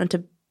it would take them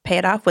to pay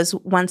it off, was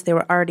once they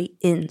were already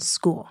in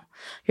school.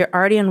 You're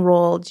already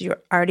enrolled, you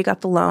already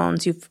got the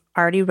loans, you've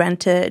already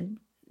rented,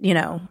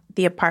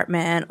 the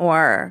apartment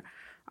or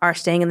are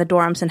staying in the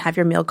dorms and have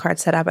your meal card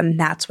set up. And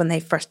that's when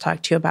they first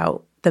talk to you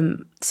about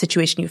the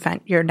situation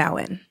you're now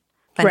in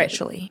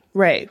financially.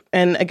 Right.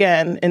 And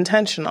again,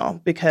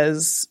 intentional,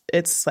 because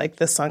it's like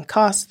the sunk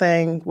cost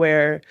thing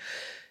where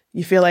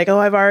you feel like,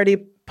 I've already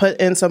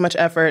put in so much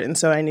effort, and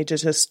so I need to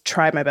just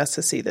try my best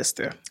to see this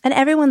through. And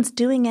everyone's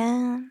doing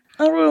it.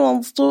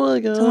 Everyone's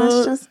doing it. So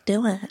let's just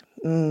do it.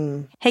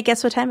 Hey,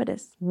 guess what time it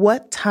is?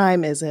 What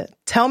time is it?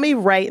 Tell me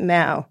right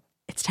now.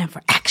 It's time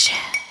for action.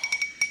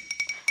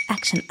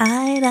 Action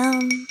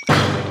item.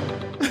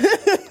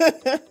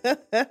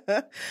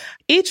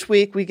 Each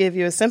week, we give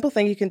you a simple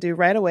thing you can do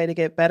right away to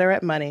get better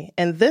at money.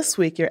 And this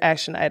week, your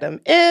action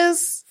item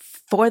is...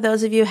 For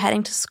those of you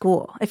heading to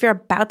school, if you're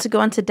about to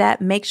go into debt,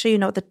 make sure you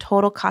know what the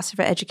total cost of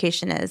your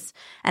education is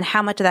and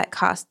how much of that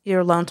cost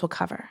your loans will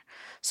cover.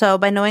 So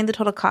by knowing the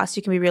total cost,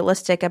 you can be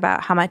realistic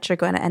about how much you're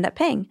going to end up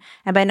paying.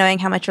 And by knowing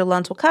how much your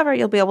loans will cover,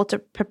 you'll be able to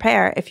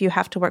prepare if you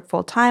have to work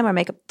full time or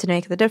make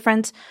the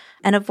difference,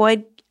 and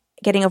avoid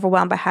getting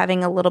overwhelmed by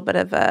having a little bit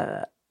of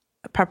a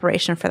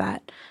preparation for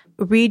that.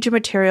 Read your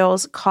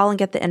materials, call and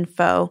get the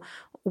info.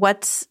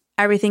 What's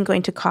everything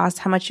going to cost?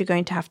 How much you're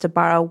going to have to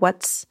borrow?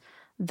 What's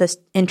the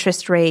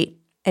interest rate?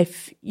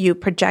 If you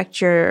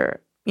project your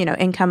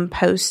income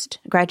post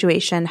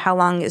graduation, how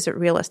long is it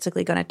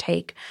realistically going to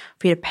take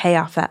for you to pay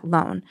off that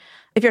loan?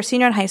 If you're a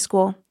senior in high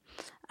school,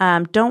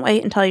 don't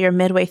wait until you're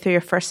midway through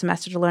your first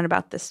semester to learn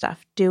about this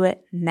stuff. Do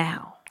it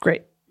now.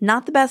 Great.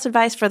 Not the best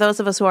advice for those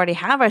of us who already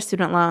have our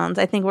student loans.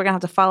 I think we're going to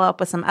have to follow up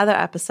with some other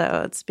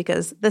episodes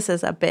because this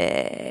is a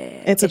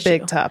big It's issue. a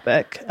big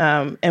topic.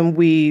 And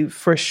we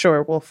for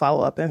sure will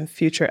follow up in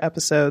future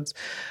episodes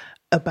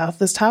about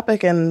this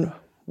topic and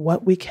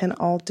what we can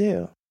all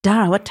do.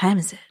 Dara, what time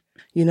is it?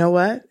 You know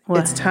what?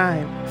 It's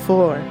time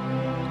for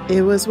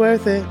It Was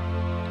Worth It.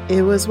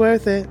 It was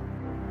worth it.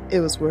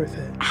 It was worth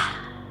it.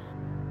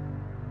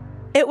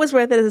 It Was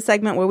Worth It is a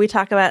segment where we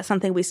talk about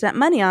something we spent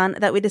money on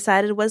that we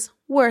decided was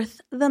worth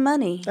the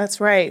money.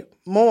 That's right.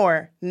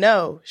 More.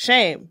 No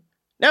shame.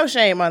 No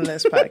shame on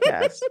this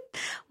podcast.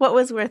 What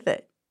was worth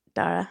it,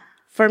 Dara?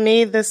 For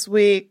me this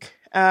week,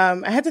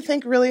 I had to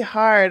think really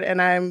hard,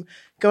 and I'm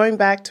going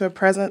back to a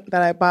present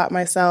that I bought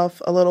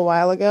myself a little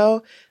while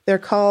ago. They're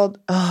called,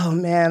 oh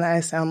man,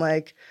 I sound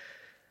like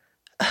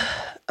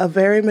a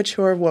very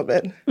mature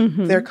woman.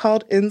 Mm-hmm. They're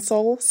called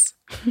insoles.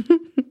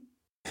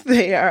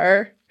 They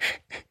are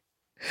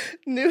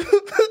new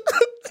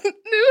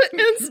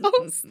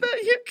insoles that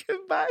you can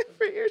buy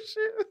for your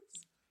shoes.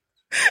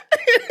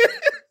 Ben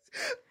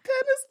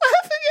is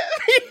laughing at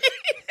me.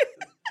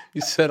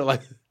 You said it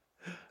like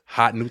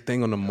hot new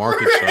thing on the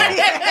market show.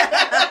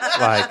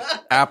 Like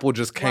Apple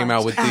just came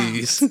out with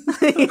these.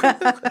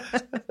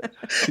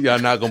 Y'all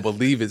not gonna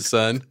believe it,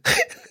 son.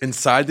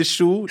 Inside the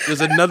shoe,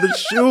 there's another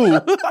shoe.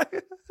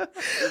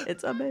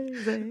 It's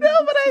amazing. No,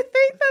 but I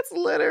think that's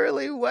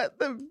literally what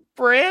the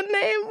brand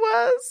name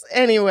was.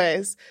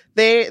 Anyways,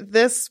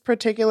 this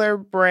particular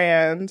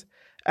brand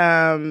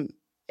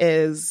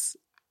is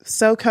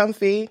so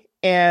comfy.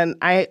 And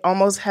I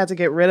almost had to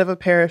get rid of a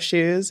pair of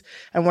shoes.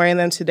 I'm wearing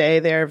them today.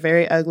 They're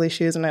very ugly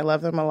shoes, and I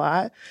love them a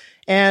lot.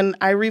 And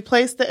I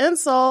replaced the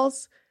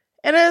insoles,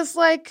 and it's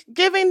like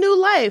giving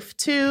new life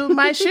to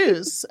my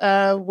shoes,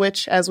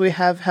 which, as we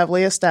have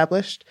heavily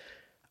established,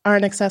 are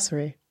an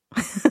accessory.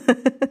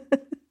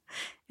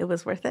 It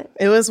was worth it?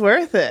 It was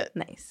worth it.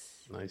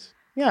 Nice.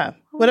 Yeah.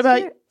 What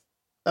about you?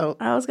 Oh,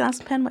 I was going to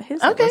ask Penn what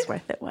his It Was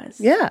Worth It was.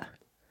 Yeah.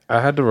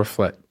 I had to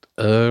reflect.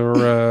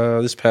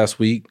 This past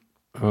week,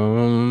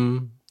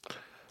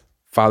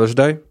 Father's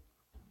Day.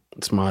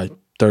 It's my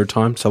third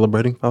time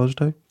celebrating Father's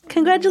Day.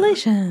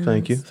 Congratulations.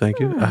 Thank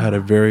you. I had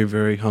a very,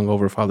 very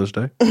hungover Father's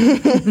Day.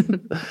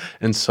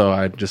 And so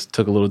I just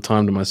took a little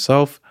time to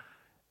myself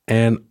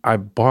and I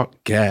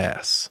bought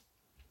gas.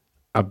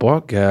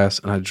 And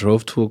I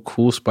drove to a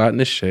cool spot in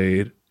the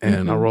shade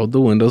and I rolled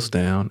the windows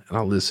down and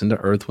I listened to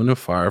Earth, Wind &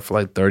 Fire for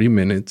like 30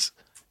 minutes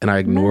and I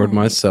ignored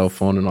my cell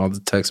phone and all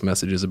the text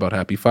messages about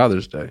Happy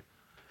Father's Day.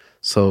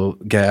 So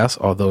gas,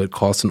 although it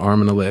cost an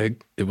arm and a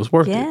leg, it was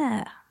worth it.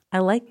 Yeah, I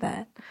like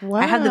that. Wow.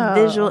 I have the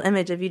visual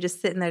image of you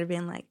just sitting there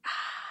being like,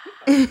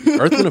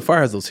 Earth, Wind &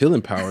 Fire has those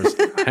healing powers.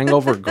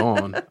 Hangover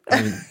gone.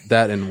 I mean,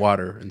 that and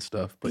water and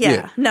stuff. But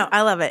yeah. No,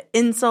 I love it.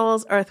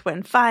 Insoles, Earth,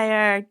 Wind,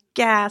 Fire,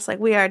 gas. Like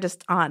we are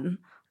just on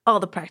all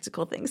the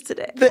practical things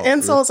today. The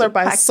insoles are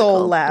by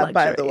Soul Lab,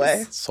 by the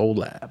way. Soul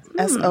Lab.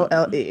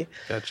 SOLE.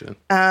 Gotcha.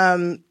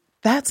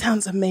 That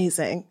sounds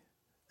amazing.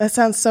 That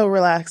sounds so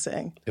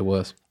relaxing. It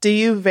was. Do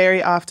you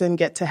very often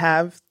get to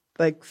have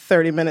like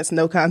 30 minutes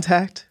no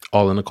contact?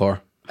 All in the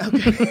car.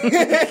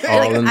 Okay.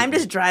 I'm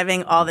just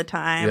driving all the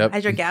time. Yep.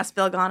 Has your gas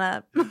bill gone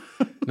up?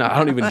 No, I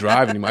don't even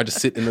drive anymore. I just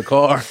sit in the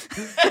car.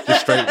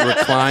 Just straight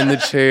recline the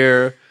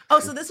chair. Oh,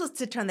 so this was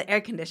to turn the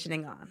air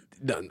conditioning on.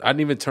 No, I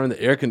didn't even turn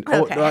the air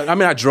conditioning. Okay. I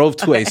mean, I drove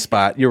to a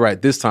spot. You're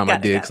right. This time I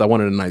did because I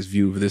wanted a nice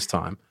view this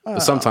time.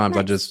 But sometimes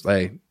I just,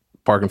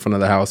 park in front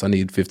of the house. I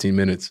need 15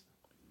 minutes.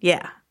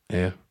 Yeah.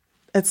 Yeah.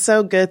 It's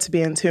so good to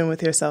be in tune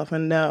with yourself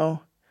and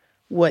know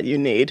what you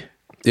need.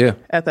 Yeah.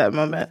 At that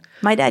moment.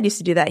 My dad used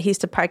to do that. He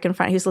used to park in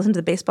front. He used to listen to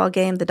the baseball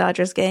game, the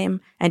Dodgers game,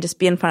 and just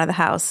be in front of the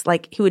house.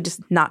 Like, he would just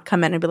not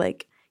come in and be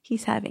like,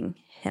 he's having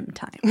him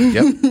time.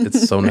 Yep.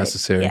 It's so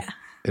necessary. Yeah.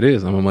 It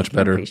is. I'm a much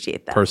better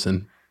appreciate that.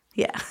 person.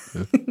 Yeah.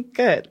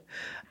 Good.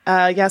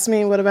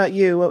 Yasmin, what about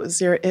you? What was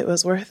your It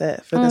Was Worth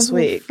It for this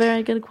week?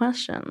 Very good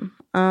question.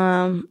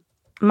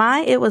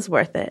 My It Was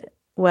Worth It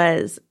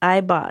was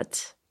I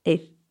bought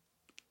a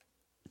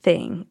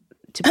thing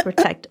to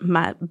protect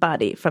my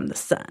body from the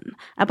sun.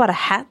 I bought a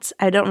hat.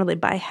 I don't really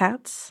buy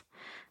hats,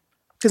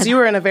 Because you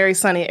were in a very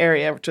sunny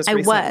area just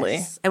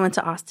recently. I went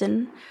to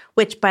Austin,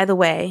 which, by the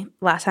way,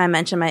 last time I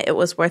mentioned it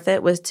was worth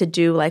it, was to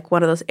do like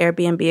one of those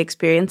Airbnb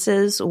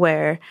experiences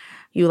where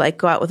you like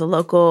go out with a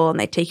local and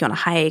they take you on a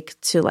hike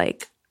to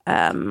like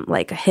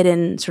a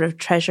hidden sort of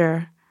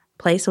treasure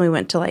place. And we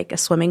went to like a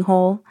swimming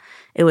hole.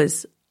 It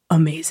was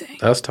amazing.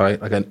 That's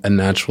tight. Like a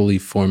naturally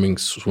forming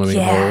swimming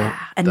hole. Yeah,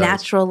 a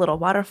natural little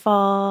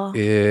waterfall.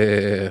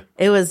 Yeah.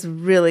 It was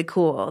really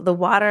cool. The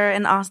water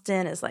in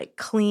Austin is like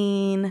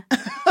clean.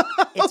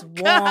 It's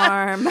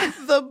warm.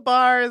 The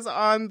bar is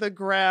on the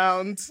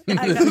ground.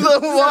 The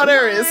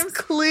water is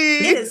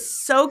clean. It is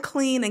so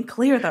clean and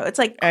clear, though. It's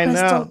like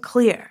crystal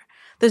clear.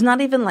 There's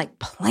not even like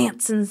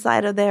plants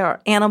inside of there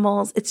or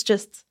animals. It's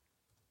just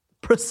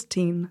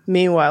pristine.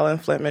 Meanwhile, in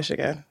Flint,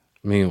 Michigan.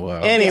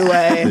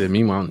 Anyway,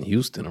 meanwhile in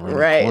Houston, around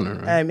the corner.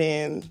 Right? I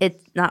mean,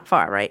 it's not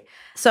far, right?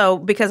 So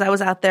because I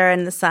was out there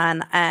in the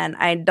sun, and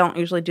I don't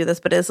usually do this,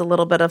 but it's a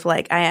little bit of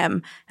like I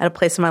am at a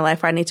place in my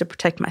life where I need to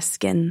protect my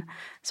skin.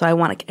 So I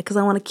want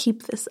to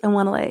keep this. I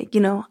want to like,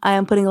 I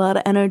am putting a lot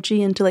of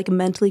energy into like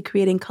mentally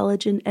creating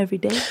collagen every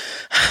day,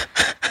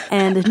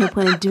 and there's no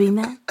point in doing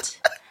that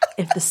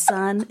if the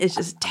sun is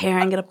just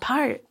tearing it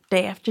apart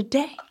day after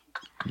day.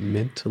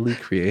 Mentally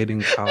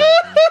creating collagen.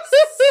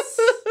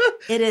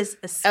 It is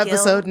a skill.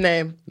 Episode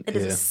name. It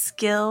is a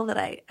skill that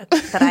I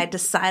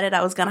decided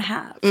I was going to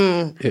have.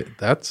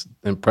 That's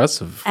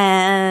impressive.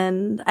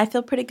 And I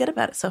feel pretty good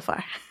about it so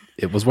far.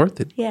 It was worth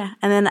it. Yeah.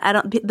 And then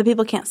the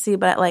people can't see,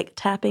 but like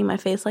tapping my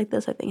face like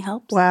this, I think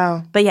helps.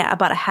 Wow. But yeah, I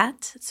bought a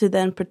hat to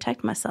then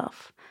protect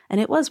myself.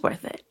 And it was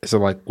worth it. Is it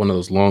like one of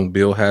those long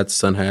bill hats,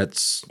 sun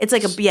hats? It's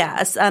like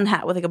a sun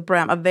hat with like a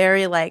brim, a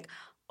very like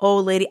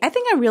old lady. I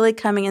think I'm really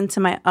coming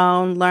into my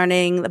own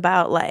learning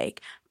about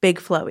like big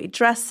flowy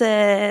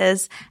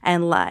dresses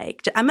and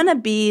like I'm going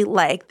to be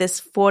like this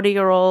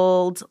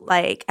 40-year-old,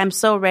 like I'm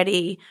so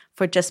ready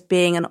for just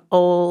being an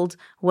old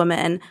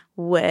woman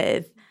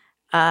with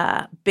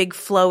big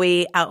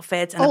flowy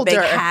outfits and a big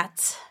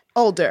hat.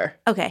 Older.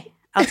 Okay,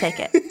 I'll take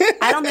it.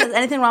 I don't think there's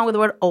anything wrong with the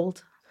word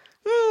old.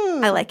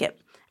 I like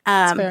it.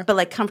 But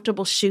like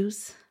comfortable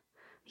shoes.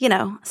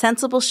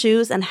 Sensible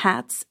shoes and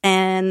hats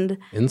and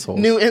insoles.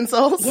 New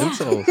insoles? Yeah.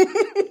 Insoles.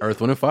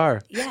 Earth, Wind, and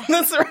Fire. Yeah.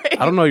 That's right.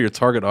 I don't know your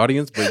target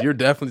audience, but you're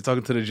definitely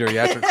talking to the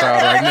geriatric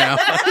crowd right now.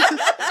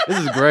 This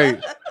is great.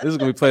 This is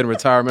going to be played in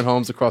retirement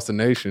homes across the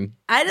nation.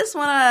 I just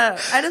want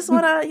to,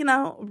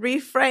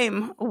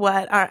 reframe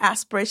what our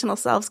aspirational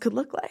selves could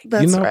look like.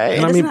 That's right.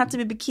 It doesn't have to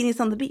be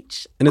bikinis on the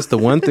beach. And it's the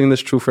one thing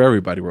that's true for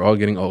everybody. We're all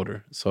getting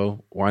older.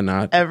 So why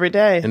not every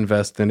day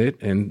invest in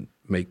it and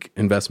make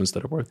investments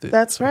that are worth it?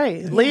 That's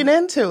right. Lean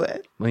into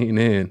it. Lean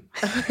in.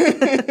 Well,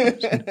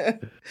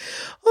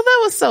 that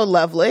was so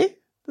lovely.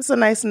 This is a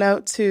nice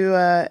note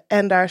to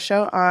end our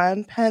show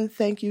on. Penn,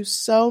 thank you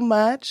so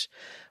much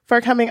for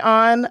coming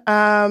on.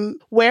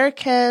 Where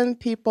can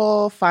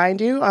people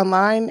find you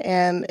online?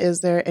 And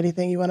is there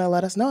anything you want to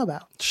let us know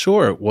about?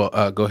 Sure.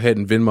 Well, go ahead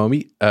and Venmo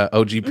me,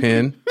 OG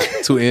Penn,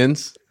 2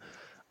 N's.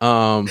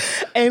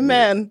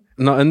 Amen.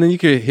 No, and then you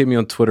can hit me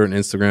on Twitter and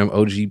Instagram,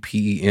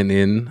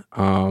 OGPENN.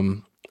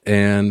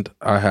 And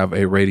I have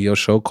a radio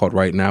show called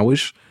Right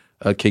Nowish,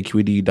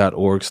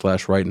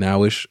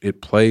 kqed.org/rightnowish.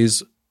 It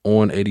plays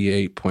on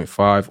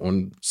 88.5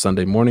 on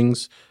Sunday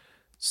mornings,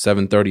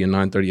 7:30 and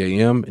 9:30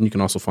 a.m. And you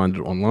can also find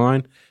it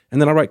online.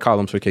 And then I write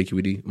columns for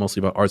KQED,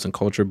 mostly about arts and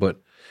culture.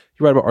 But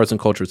you write about arts and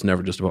culture, it's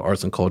never just about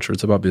arts and culture.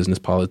 It's about business,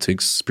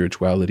 politics,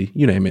 spirituality,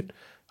 you name it.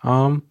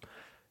 Yeah,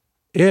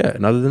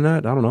 and other than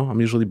that, I don't know.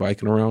 I'm usually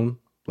biking around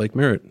Lake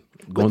Merritt,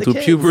 going through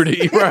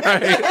puberty,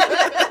 right?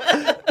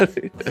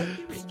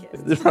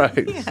 Right,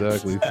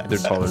 exactly. They're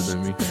taller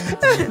than me.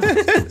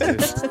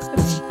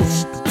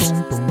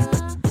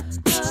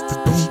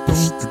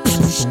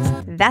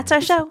 That's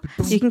our show.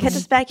 You can catch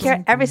us back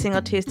here every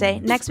single Tuesday.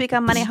 Next week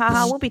on Money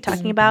Haha, we'll be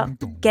talking about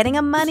getting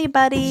a money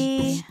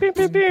buddy. Pew,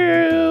 pew,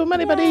 pew.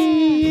 Money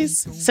buddies.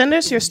 Send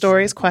us your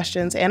stories,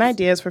 questions, and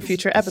ideas for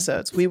future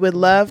episodes. We would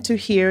love to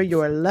hear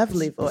your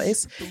lovely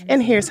voice,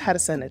 and here's how to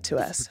send it to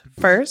us.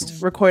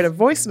 First, record a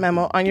voice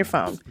memo on your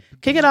phone.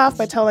 Kick it off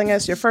by telling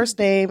us your first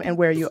name and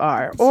where you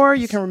are, or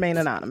you can remain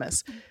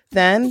anonymous.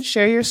 Then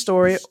share your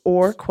story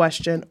or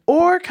question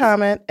or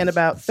comment in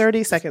about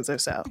 30 seconds or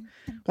so.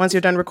 Once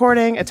you're done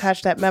recording,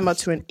 attach that memo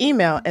to an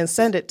email and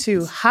send it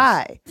to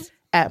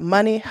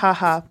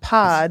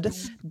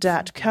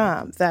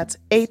hi@moneyhahapod.com. That's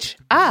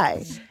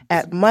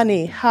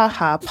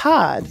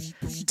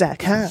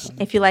hi@moneyhahapod.com.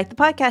 If you like the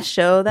podcast,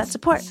 show that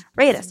support.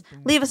 Rate us.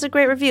 Leave us a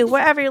great review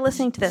wherever you're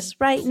listening to this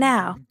right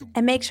now.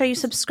 And make sure you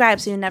subscribe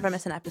so you never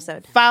miss an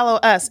episode. Follow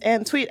us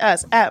and tweet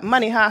us at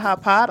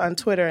MoneyHaHaPod on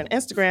Twitter and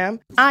Instagram.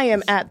 I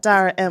am at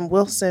Dara M.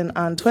 Wilson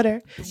on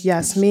Twitter.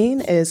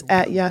 Yasmin is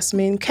at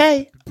Yasmin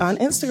K on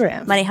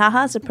Instagram. Money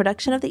Haha is a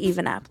production of the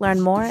Even app.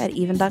 Learn more at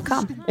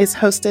even.com. It's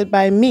hosted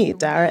by me,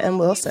 Dara M.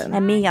 Wilson.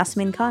 And me,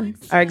 Yasmin Khan.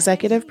 Our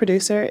executive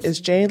producer is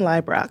Jane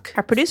Leibrock.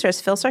 Our producer is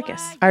Phil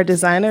Circus. Our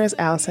designer is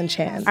Allison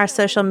Chan. Our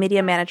social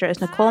media manager is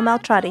Nicole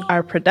Maltrati.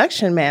 Our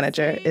production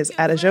manager is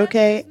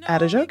Adejoke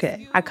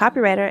Adejoke. Our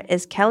copywriter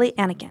is Kelly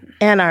Anakin.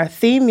 And our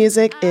theme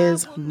music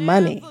is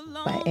Money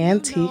by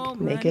Antique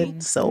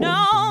Naked Soul.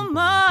 No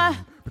more.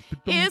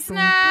 It's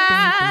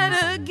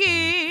not a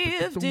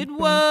gift, it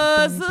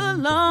was a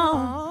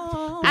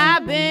loan.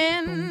 I've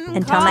been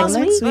Until next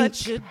week.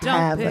 but you don't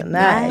Have a pick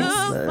nice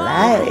up the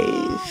life.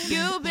 phone.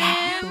 You've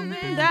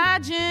been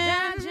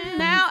dodging,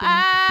 now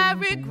I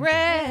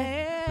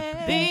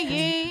regret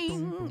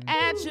being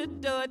at your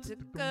door to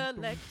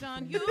collect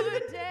on your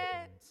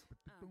debt.